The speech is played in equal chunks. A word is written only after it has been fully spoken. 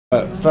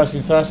First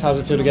thing first, how's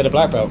it feel to get a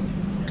black belt?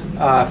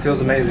 It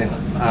feels amazing.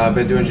 I've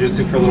been doing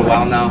jiu-jitsu for a little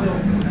while now.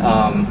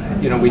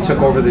 We took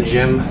over the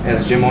gym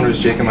as gym owners,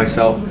 Jake and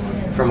myself,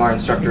 from our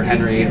instructor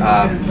Henry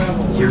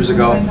years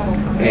ago,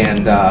 and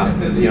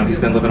he's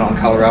been living out in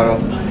Colorado,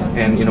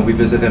 and we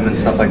visit him and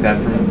stuff like that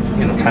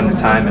from time to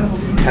time,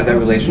 and have that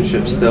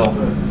relationship still.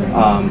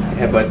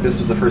 But this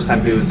was the first time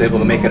he was able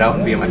to make it out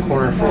and be in my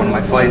corner for one of my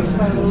fights,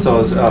 so it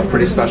was a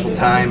pretty special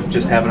time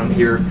just having him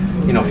here,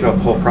 throughout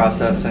the whole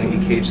process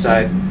and cage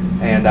side.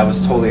 And I was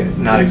totally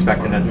not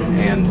expecting it,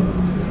 and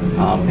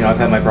I've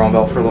had my brown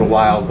belt for a little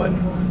while, but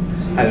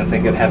I didn't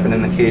think it happened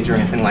in the cage or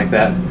anything like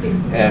that.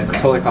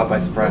 Totally caught by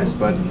surprise,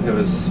 but it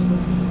was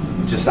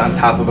just on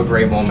top of a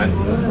great moment,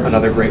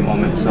 another great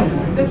moment, so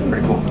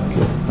pretty cool.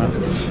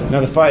 Now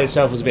the fight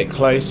itself was a bit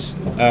close,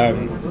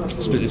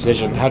 split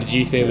decision. How did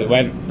you think it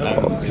went?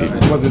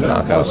 Was it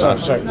knockout? Sorry.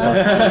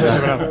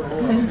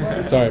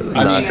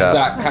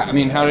 Zach,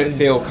 how did it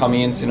feel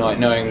coming in tonight,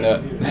 knowing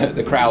that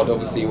the crowd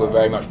obviously were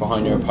very much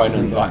behind your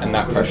opponent and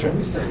that pressure?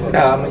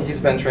 He's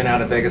been training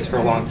out in Vegas for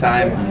a long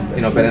time.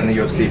 Been in the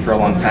UFC for a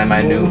long time.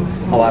 I knew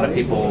a lot of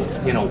people,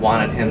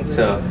 wanted him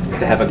to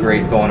have a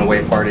great going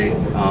away party.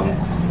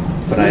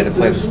 But I had to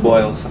play the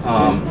spoils.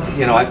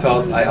 I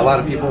felt a lot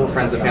of people,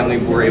 friends and family,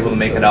 were able to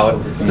make it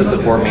out to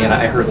support me, and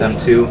I heard them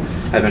too.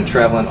 I've been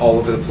traveling all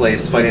over the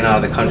place, fighting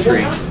out of the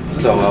country,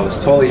 so I was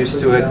totally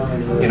used to it.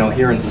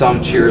 Hearing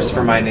some cheers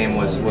for my name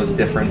was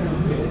different,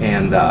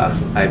 and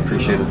I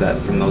appreciated that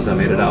from those that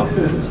made it out.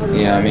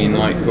 Yeah,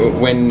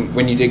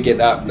 when you did get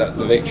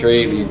the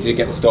victory, you did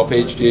get the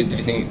stoppage. Did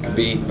you think it could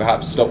be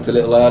perhaps stopped a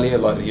little earlier,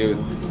 like you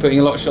were putting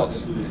a lot of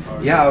shots?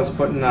 Yeah, I was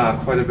putting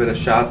quite a bit of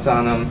shots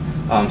on him.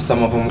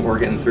 Some of them were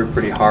getting through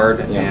pretty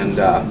hard, and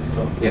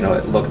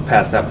it looked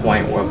past that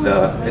point of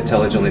the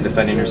intelligently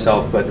defending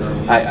yourself. But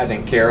I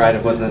didn't care. I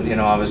wasn't.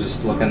 I was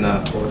just looking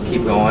to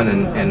keep going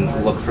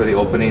and look for the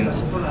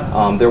openings.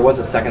 There was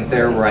a second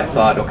there where I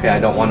thought, okay, I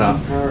don't want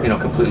to,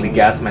 completely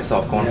gas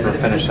myself going for a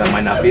finish that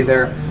might not be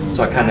there.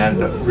 So I kind of had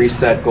to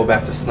reset, go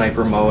back to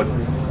sniper mode,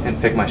 and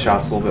pick my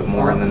shots a little bit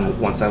more. And then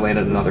once I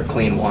landed another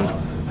clean one,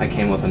 I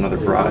came with another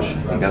barrage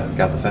and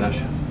got the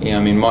finish. Yeah,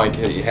 Mike,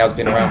 he has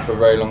been around for a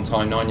very long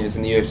time, 9 years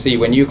in the UFC.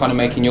 When you were kind of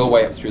making your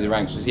way up through the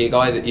ranks, was he a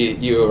guy that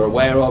you were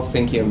aware of,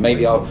 thinking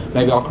maybe our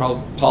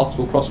paths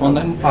will cross one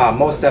day?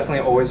 Most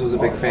definitely, always was a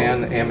big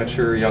fan,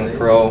 amateur, young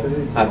pro.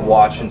 I'd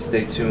watch and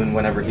stay tuned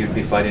whenever he would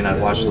be fighting.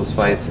 I'd watch those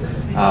fights.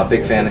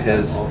 Big fan of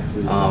his.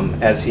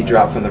 As he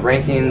dropped from the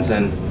rankings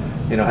and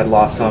had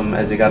lost some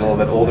as he got a little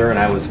bit older, and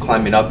I was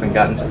climbing up and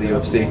got into the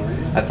UFC,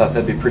 I thought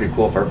that'd be pretty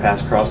cool if our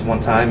paths crossed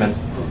one time, and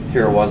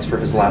here it was for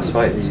his last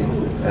fight. So,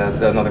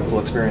 another cool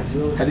experience.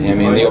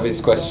 The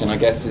obvious question, I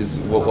guess, is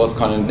what's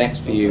kind of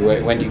next for you?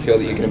 When do you feel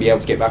that you're going to be able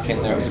to get back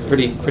in there? It was a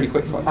pretty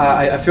quick fight.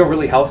 I feel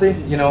really healthy,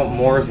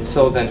 more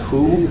so than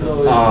who.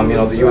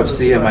 The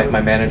UFC and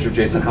my manager,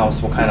 Jason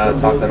House, will kind of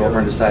talk that over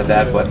and decide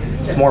that, but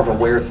it's more of a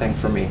where thing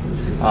for me.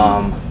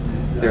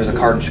 There's a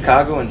card in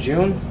Chicago in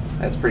June.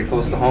 That's pretty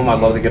close to home. I'd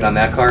love to get on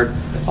that card.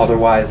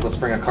 Otherwise, let's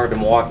bring a card to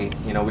Milwaukee.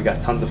 We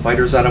got tons of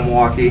fighters out of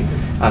Milwaukee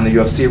on the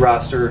UFC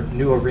roster,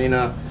 new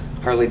arena.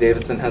 Harley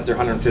Davidson has their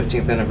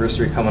 115th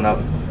anniversary coming up.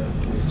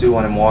 Let's do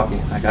one in Milwaukee.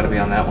 I got to be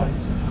on that one.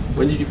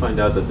 When did you find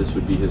out that this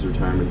would be his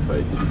retirement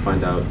fight? Did you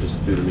find out just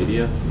through the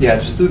media? Yeah,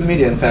 just through the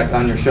media. In fact,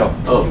 on your show.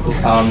 Oh.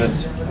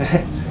 This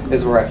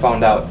is where I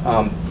found out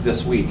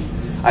this week.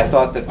 I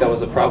thought that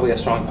was probably a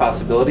strong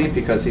possibility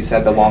because he's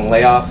had the long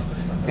layoff,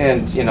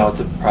 and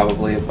it's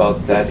probably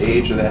about that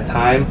age or that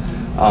time.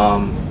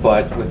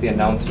 But with the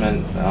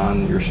announcement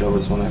on your show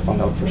is when I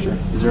found out for sure.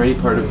 Is there any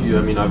part of you,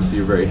 obviously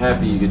you're very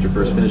happy, you get your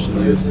first finish in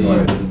the UFC,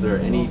 but is there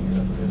any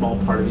small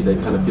part of you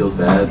that kind of feels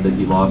bad that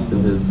he lost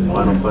in his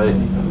final fight?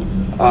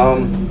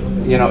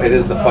 It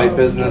is the fight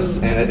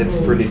business, and it's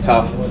pretty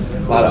tough.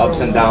 A lot of ups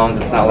and downs.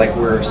 It's not like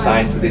we're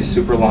signed to these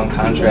super long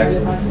contracts.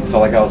 I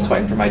felt like I was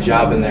fighting for my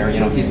job in there.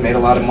 He's made a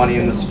lot of money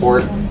in the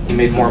sport. He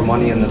made more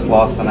money in this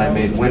loss than I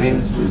made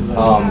winning.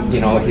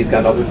 He's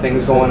got other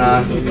things going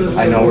on.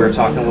 I know we were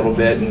talking a little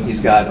bit, and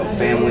he's got a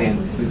family,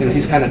 and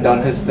he's kind of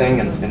done his thing,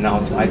 and now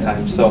it's my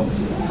time. So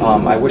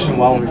I wish him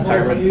well in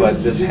retirement,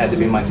 but this had to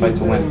be my fight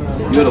to win.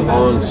 You had a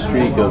long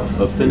streak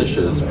of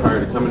finishes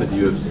prior to coming to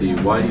the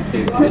UFC. Why do you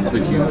think it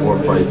took you 4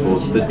 fights, well,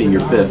 this being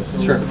your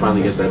 5th, to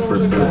finally get that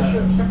first finish?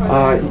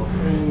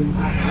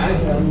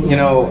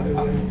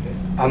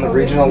 On the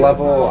regional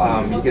level,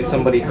 you get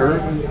somebody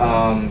hurt,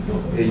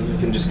 you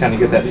can just kind of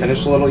get that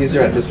finish a little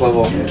easier. At this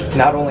level,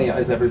 not only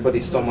is everybody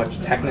so much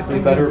technically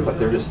better, but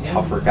they're just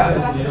tougher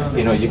guys.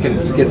 You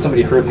get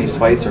somebody hurt in these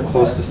fights or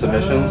close to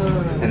submissions,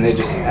 and they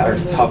just are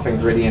tough and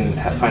gritty and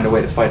find a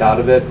way to fight out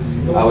of it.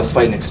 I was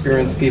fighting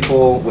experienced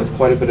people with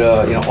quite a bit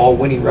of, all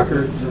winning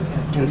records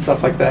and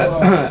stuff like that.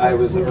 I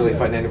wasn't really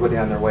fighting anybody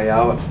on their way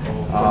out.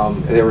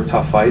 They were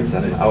tough fights,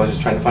 and I was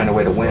just trying to find a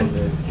way to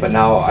win. But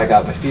now I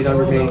got my feet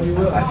under me.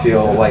 I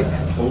feel like,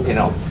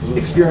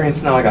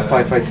 experienced now. I got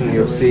 5 fights in the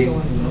UFC.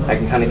 I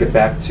can kind of get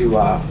back to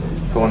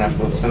going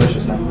after those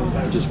finishes now.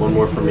 Just one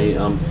more for me.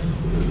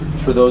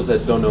 for those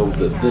that don't know,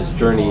 this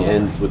journey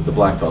ends with the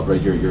black belt,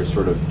 right? Your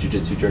sort of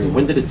jiu-jitsu journey.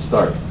 When did it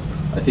start?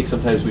 I think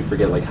sometimes we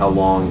forget like how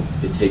long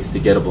it takes to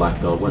get a black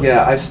belt.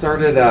 Yeah, I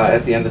started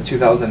at the end of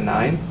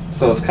 2009,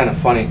 so it's kind of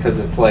funny because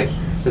it's like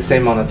the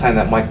same amount of time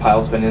that Mike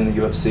Pyle's been in the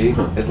UFC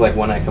is like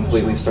when I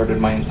completely started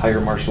my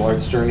entire martial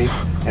arts journey,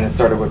 and it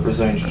started with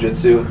Brazilian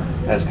Jiu-Jitsu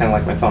as kind of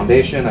like my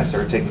foundation. I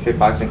started taking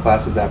kickboxing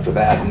classes after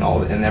that,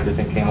 and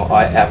everything came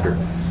after.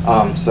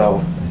 So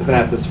I've been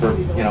at this for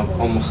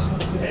almost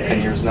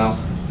 10 years now.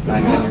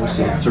 9-10 years.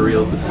 Is it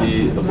surreal to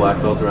see a black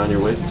belt around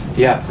your waist?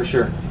 Yeah, for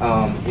sure.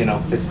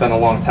 It's been a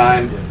long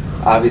time.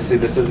 Obviously,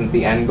 this isn't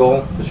the end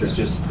goal. This is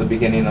just the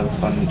beginning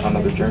of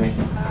another journey.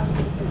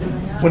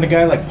 When a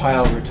guy like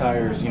Pyle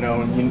retires,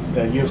 and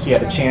the UFC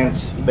had a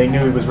chance, they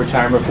knew he was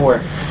retiring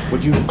before.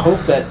 Would you hope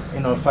that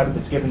a fighter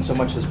that's given so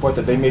much to the sport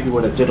that they maybe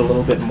would have did a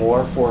little bit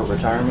more for a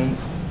retirement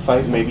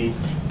fight, maybe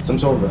some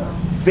sort of a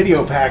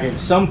video package,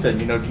 something?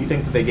 Do you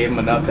think that they gave him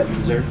enough that he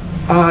deserved?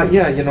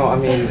 Yeah.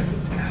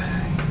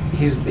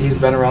 He's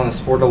been around the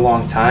sport a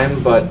long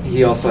time, but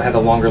he also had a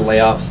longer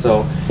layoff.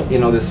 So,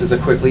 this is a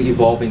quickly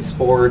evolving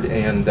sport,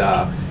 and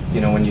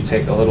when you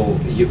take a little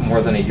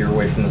more than a year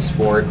away from the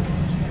sport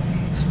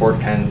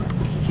kind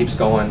of keeps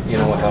going,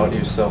 without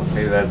you. So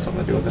maybe that had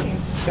something to do with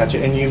it.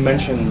 Gotcha. And you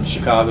mentioned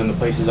Chicago and the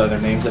places. Are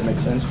there names that make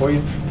sense for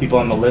you? People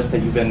on the list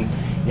that you've been,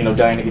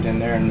 dying to get in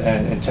there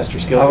and test your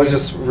skills? I was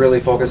just really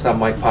focused on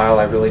Mike Pyle.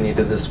 I really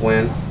needed this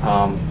win.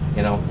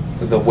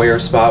 The wear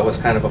spot was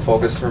kind of a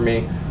focus for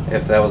me,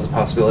 if that was a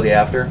possibility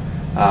after.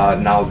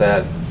 Now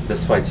that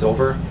this fight's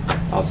over,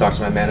 I'll talk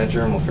to my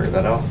manager and we'll figure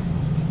that out.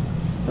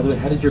 By the way,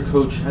 how did your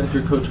coach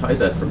hide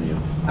that from you?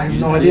 I have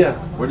no idea.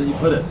 Where did he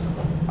put it?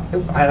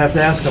 I'd have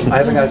to ask him. I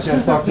haven't got a chance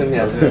to talk to him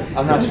yet.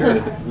 I'm not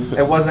sure.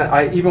 It wasn't.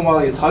 Even while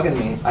he was hugging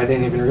me, I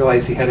didn't even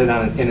realize he had it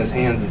in his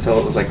hands until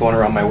it was like going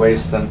around my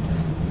waist, and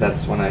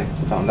that's when I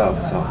found out.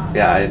 So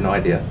yeah, I had no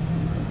idea.